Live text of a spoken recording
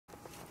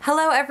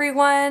Hello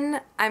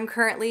everyone! I'm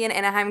currently in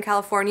Anaheim,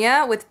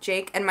 California with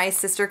Jake and my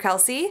sister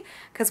Kelsey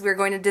because we're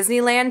going to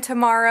Disneyland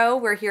tomorrow.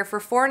 We're here for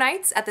 4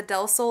 nights at the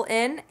Del Sol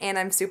Inn and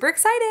I'm super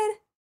excited!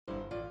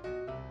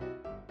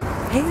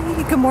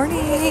 Hey, good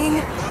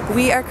morning!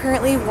 We are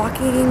currently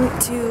walking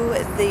to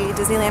the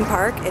Disneyland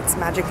park. It's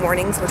magic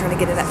morning, so we're trying to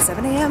get in at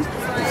 7 a.m.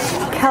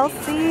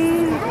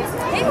 Kelsey!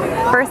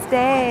 First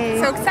day!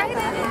 So excited!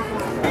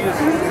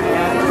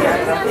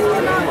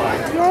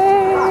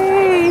 Yay!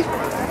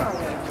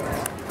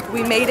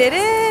 We made it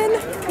in!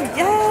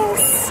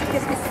 Yes!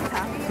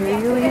 Here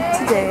you leave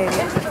today.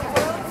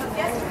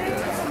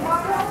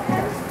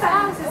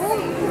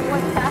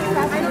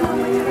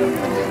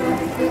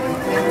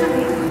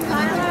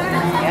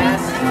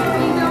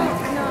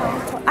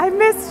 I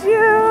missed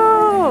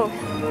you!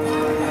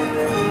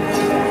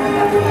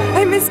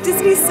 I miss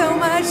Disney so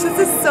much.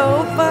 This is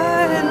so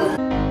fun!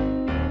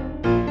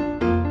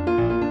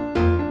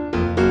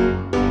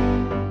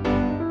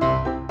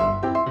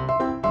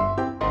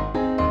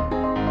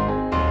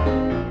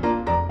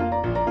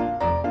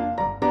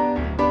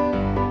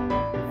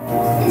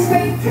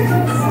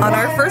 On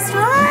our first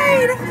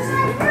ride!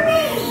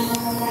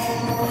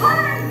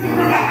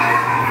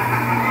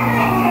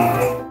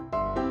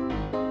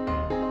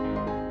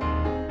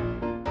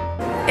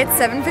 It's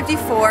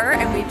 7:54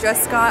 and we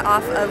just got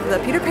off of the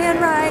Peter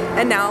Pan ride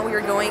and now we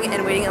are going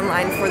and waiting in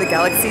line for the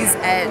Galaxy's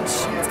Edge.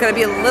 It's gonna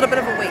be a little bit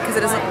of a wait because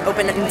it doesn't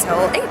open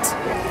until 8.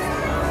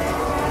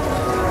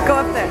 Go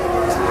up there.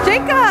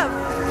 Jacob!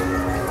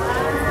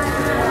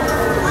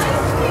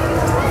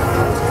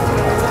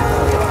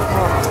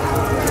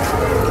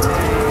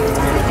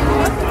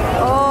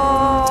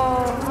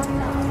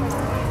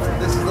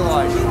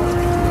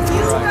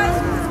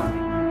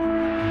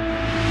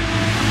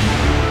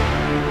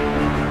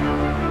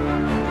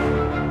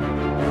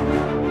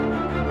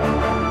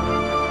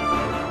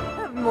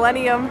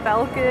 Millennium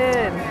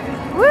Falcon.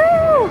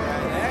 Woo!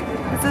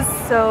 This is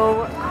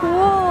so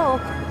cool.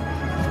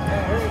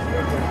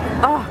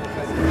 Oh.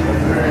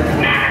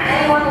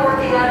 Anyone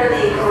working under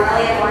the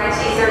Corellian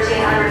YT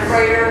 1300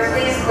 freighter,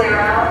 please clear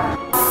out.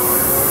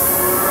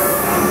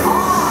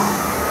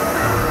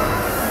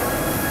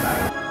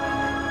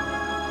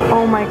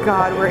 Oh my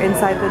god, we're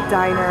inside the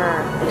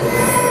diner.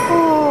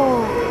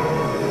 Oh.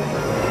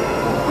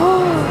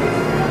 Oh.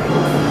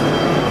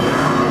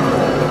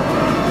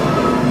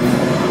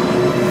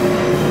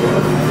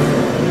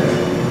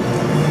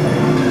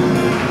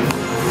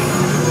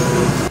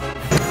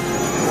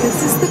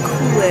 This is the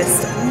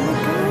coolest. Oh my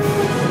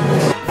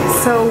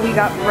god. So we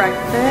got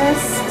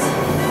breakfast.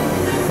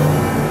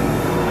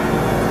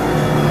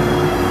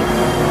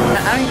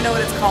 I don't even know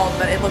what it's called,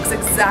 but it looks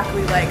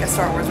exactly like a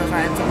Star Wars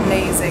restaurant. It's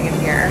amazing in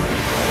here.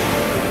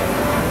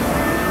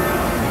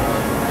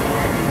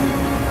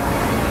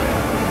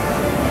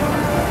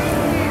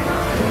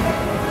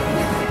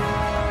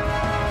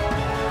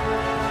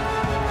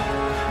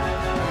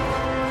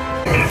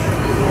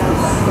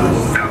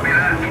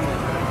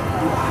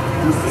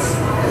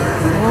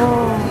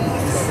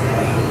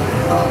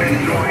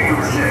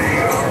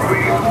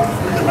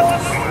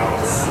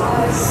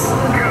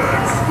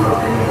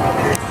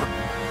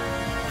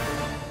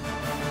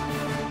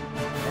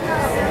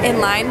 In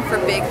line for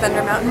Big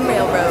Thunder Mountain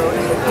Railroad.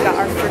 We got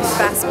our first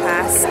fast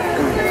pass.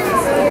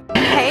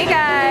 Hey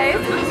guys!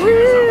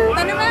 Woo!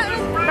 Thunder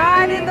Mountain!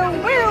 Ride in the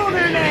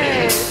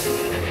wilderness!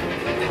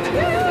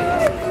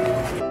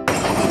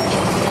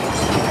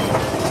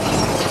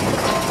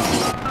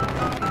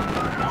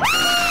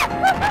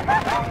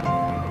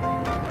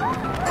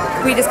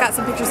 We just got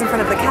some pictures in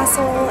front of the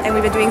castle and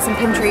we've been doing some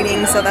pin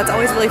trading, so that's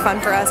always really fun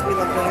for us. We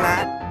love doing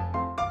that.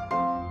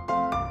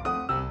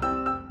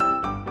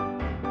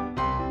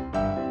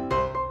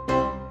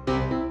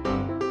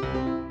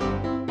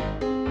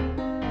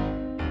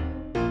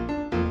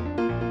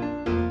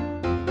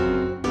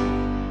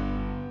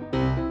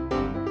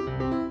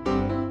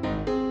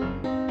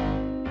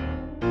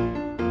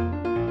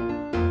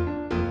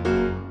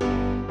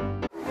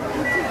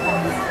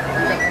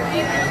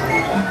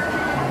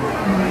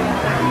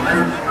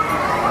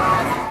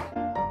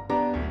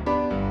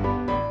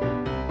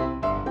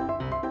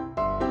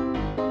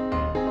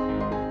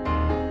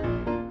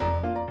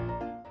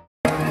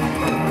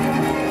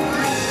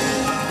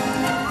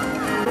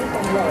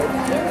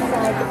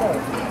 Inside the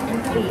boat, and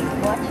please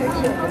watch your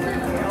children.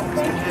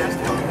 Thank you.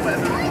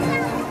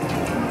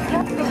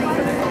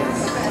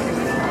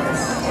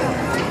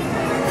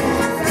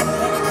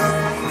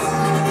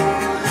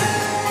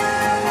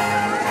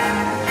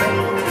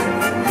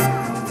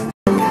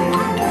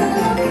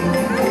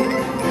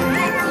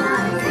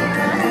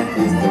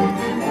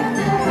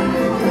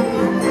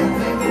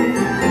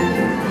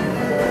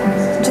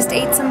 Just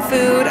ate some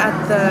food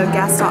at the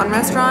Gaston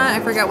restaurant. I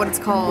forget what it's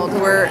called.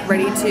 We're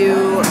ready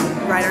to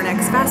ride our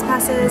next fast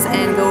passes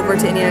and go over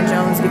to Indiana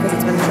Jones because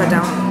it's been shut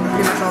down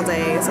pretty much all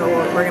day. So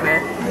we're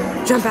gonna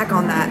jump back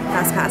on that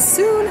fast pass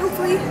soon,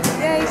 hopefully.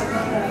 Yay!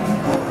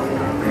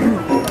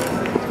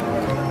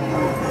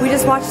 We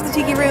just watched the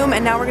Tiki Room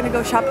and now we're gonna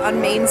go shop on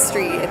Main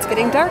Street. It's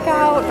getting dark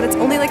out, but it's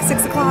only like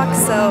 6 o'clock,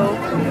 so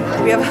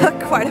we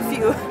have quite a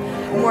few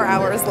more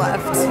hours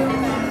left.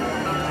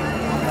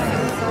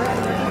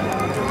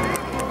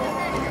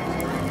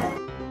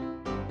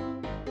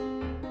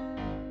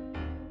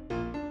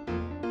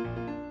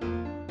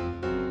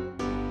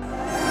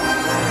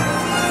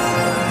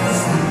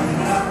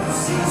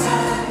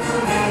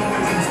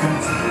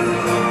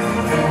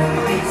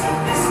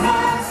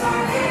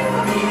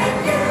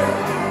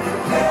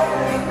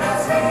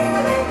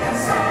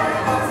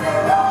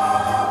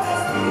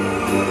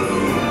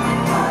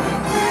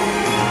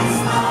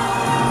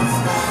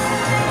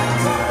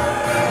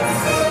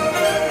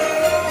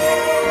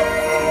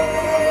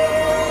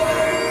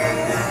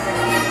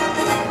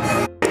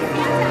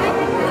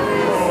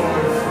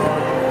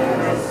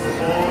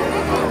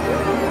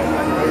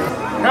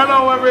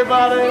 Hello,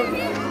 everybody.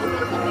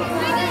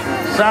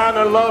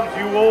 Santa loves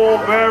you all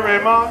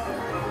very much.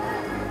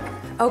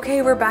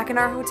 Okay, we're back in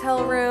our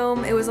hotel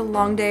room. It was a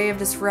long day of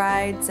just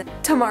rides.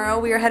 Tomorrow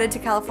we are headed to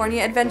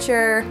California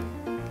Adventure.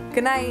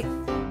 Good night.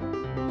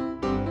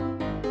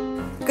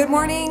 Good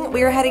morning.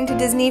 We are heading to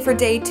Disney for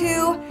day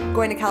 2,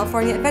 going to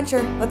California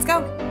Adventure. Let's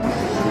go.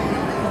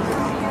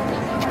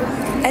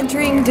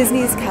 Entering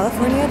Disney's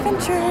California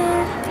Adventure.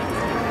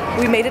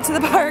 We made it to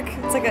the park.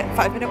 It's like a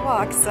 5-minute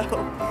walk,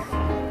 so.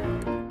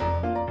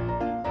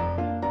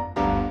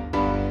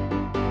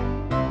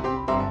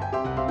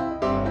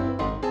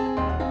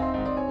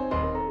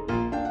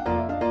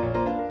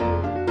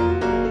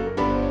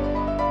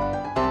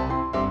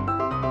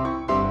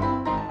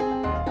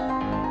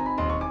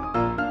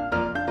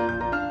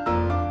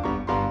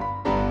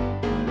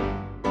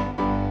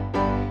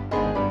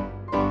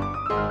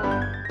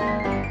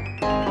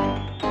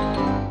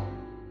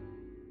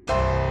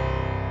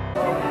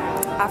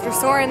 After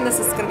Soarin', this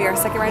is going to be our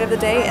second ride of the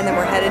day, and then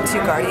we're headed to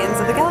Guardians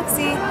of the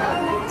Galaxy.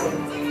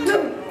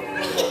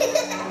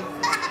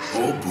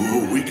 Oh,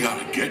 boo, we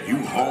gotta get you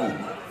home.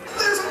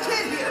 There's a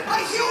kid here, a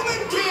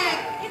human kid!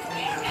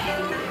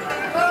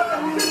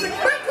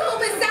 Michael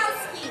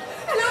Wazowski,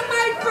 and on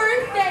my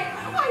birthday,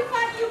 I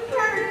thought you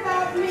heard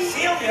about me.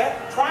 Celia,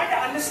 try to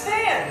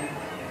understand.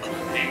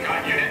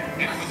 Decon unit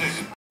in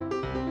position.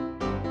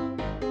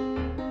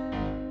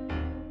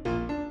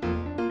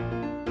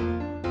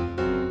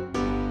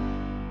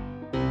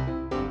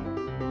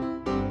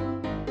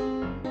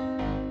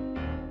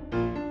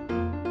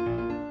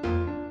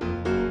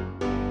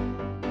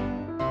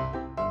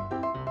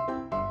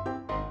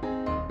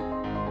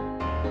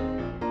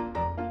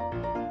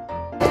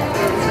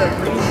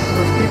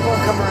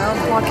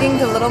 Walking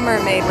the Little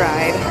Mermaid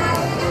ride.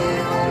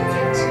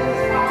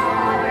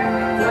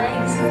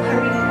 Legs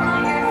hurting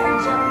fire for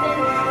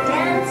jumping,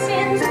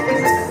 dancing.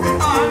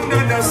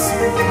 Under the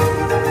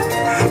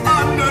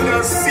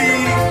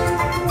sea,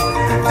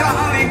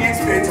 darling, it's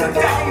better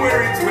down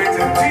where it's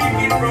wetter. Take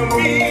it from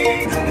me,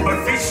 but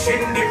fish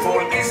in the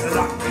pool is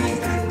lucky.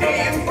 They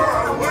ain't for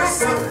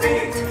worse of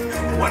fate.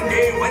 One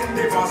day when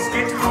the boss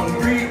get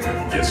hungry,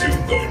 Guess you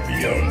go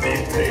beyond the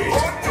page.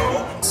 oh no.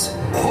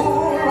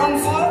 Poor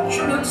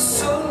unfortunate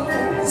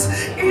souls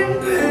in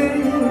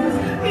pain,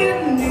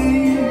 in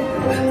need.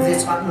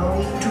 This one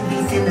longing to be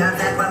thinner,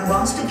 that one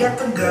wants to get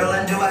the girl,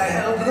 and do I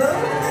help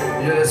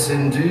them? Yes,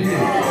 indeed.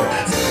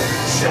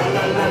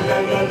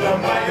 Sha-la-la-la-la-la,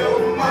 my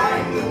oh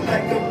my, look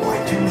like the boy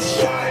too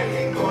shy,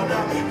 ain't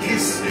gonna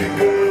kiss the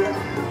girl.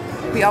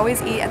 We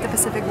always eat at the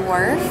Pacific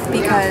Wharf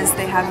because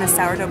they have this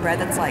sourdough bread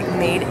that's like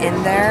made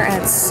in there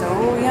and it's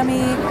so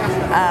yummy.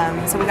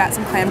 So we got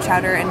some clam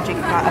chowder and Jake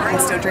got a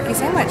pesto turkey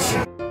sandwich.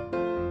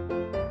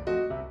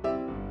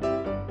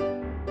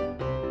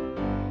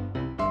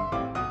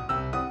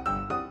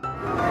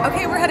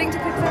 Okay, we're heading to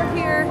Pixar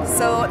Pier,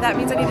 so that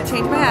means I need to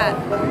change my hat.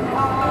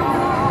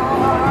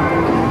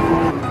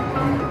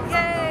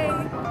 Yay!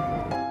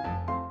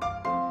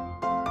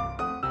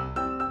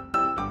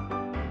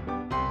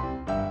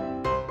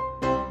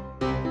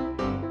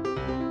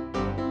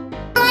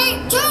 Three,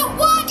 two,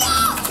 one, go!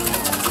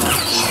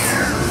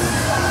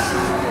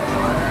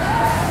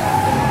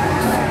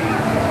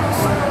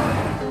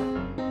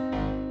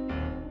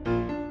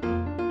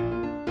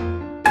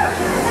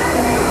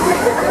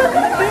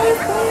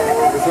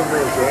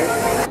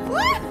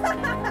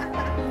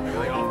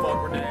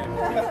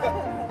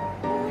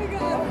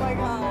 Oh my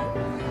god.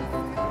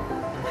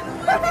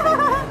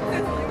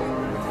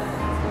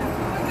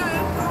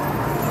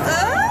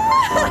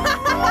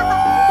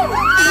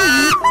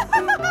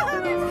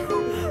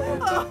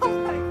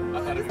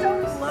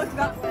 Don't look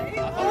that way. We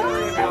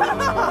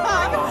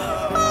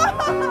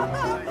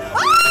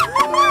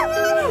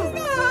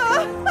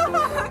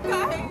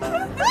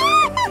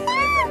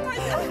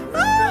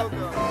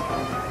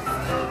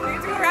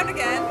have to go around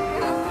again.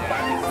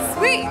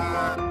 Sweet.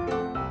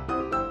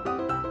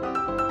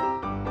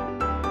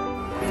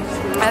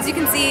 As you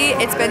can see,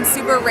 it's been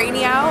super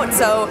rainy out,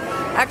 so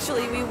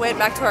actually we went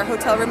back to our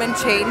hotel room and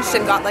changed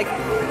and got like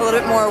a little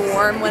bit more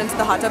warm, went into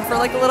the hot tub for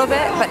like a little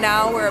bit, but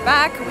now we're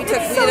back. We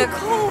did a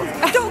cold.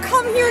 Don't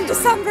come here in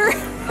December.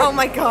 Oh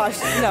my gosh,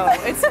 no,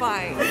 it's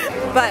fine.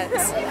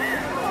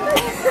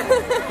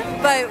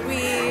 But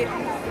we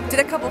did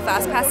a couple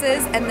fast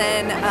passes, and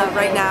then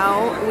right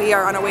now we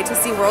are on our way to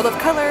see World of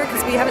Color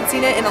because we haven't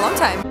seen it in a long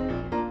time.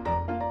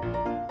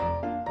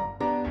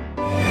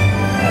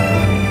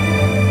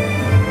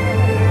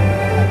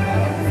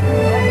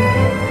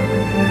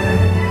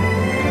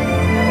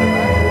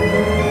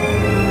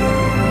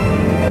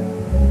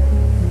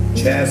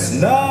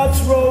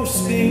 Chestnuts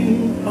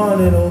roasting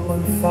on an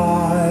open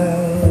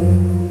fire.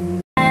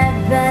 I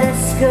better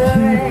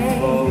scurry.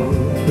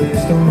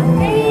 Please don't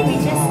Maybe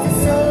just a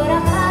soda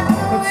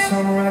pop. put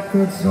some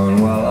records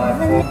on while I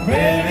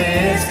baby,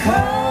 it's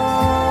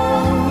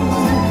cold.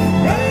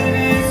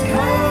 Baby, it's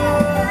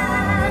cold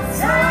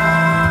outside.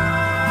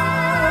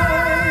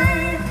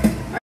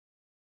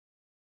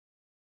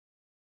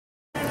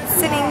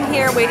 Sitting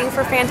here waiting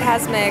for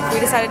Fantasmic, we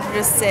decided to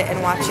just sit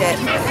and watch it.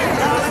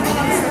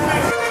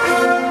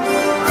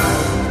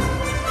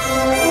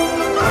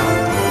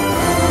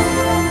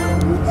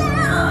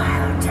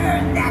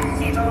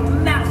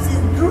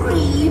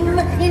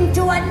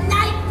 Into a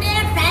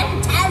nightmare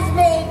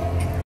phantasmic.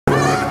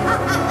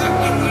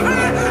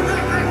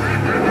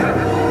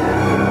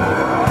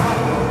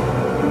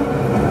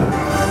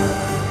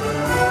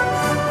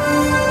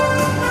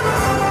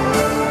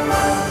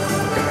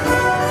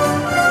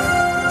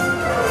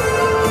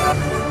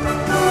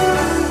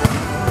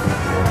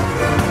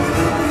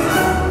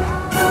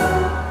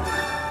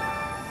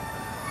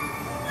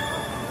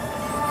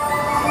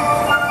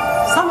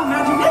 Some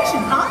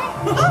imagination, huh?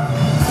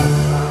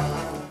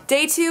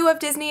 Day 2 of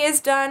Disney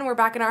is done. We're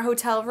back in our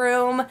hotel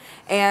room,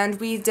 and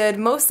we did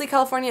mostly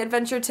California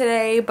Adventure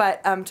today,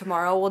 but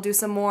tomorrow we'll do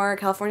some more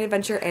California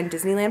Adventure and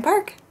Disneyland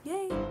Park.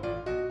 Yay!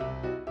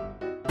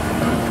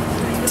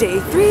 Day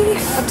 3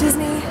 of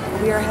Disney.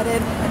 We are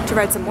headed to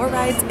ride some more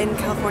rides in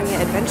California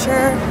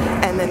Adventure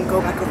and then go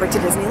back over to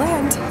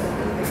Disneyland.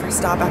 My first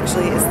stop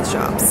actually is the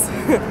shops.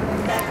 I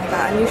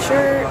got a new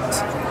shirt.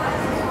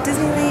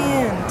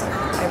 Disneyland.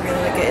 I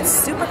really like it. It's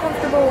super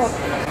comfortable.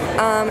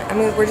 I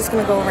mean, we're just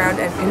gonna go around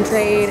and pin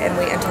trade and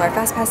wait until our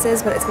fast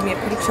passes, but it's gonna be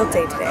a pretty chill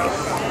day today.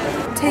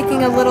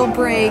 Taking a little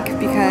break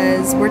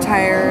because we're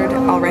tired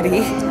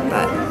already,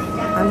 but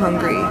I'm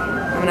hungry.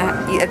 I'm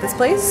gonna eat at this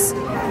place.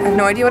 I have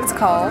no idea what it's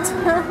called,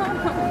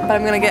 but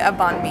I'm gonna get a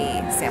banh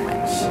mi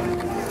sandwich.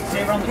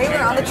 Hey,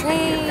 we're on the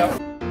train.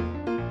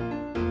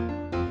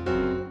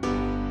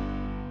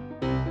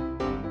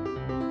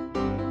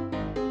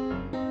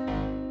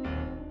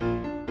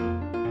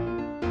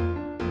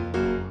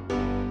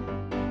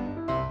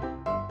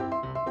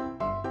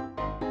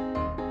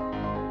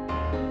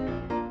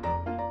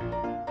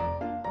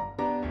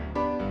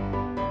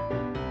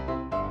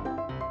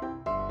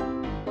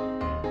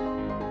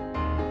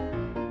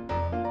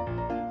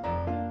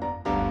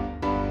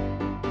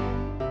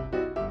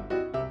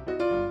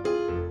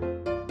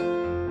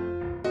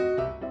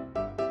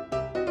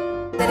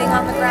 Sitting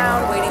on the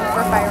ground waiting for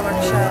a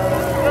fireworks show.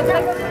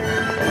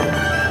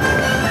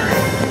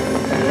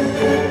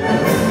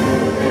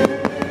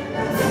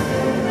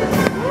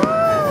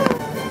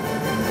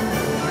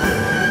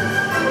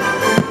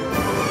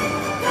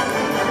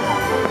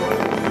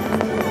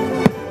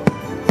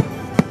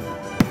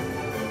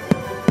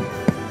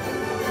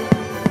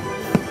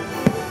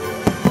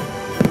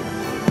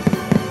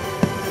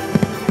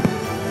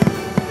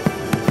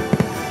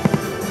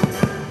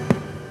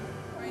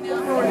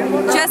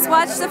 Just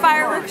watched the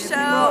fireworks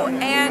show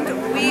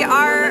and we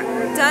are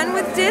done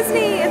with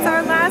Disney. It's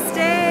our last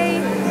day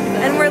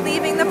and we're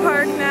leaving the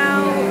park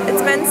now.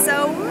 It's been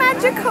so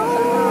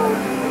magical.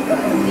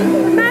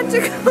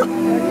 Magical.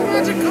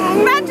 Magical.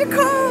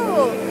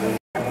 Magical.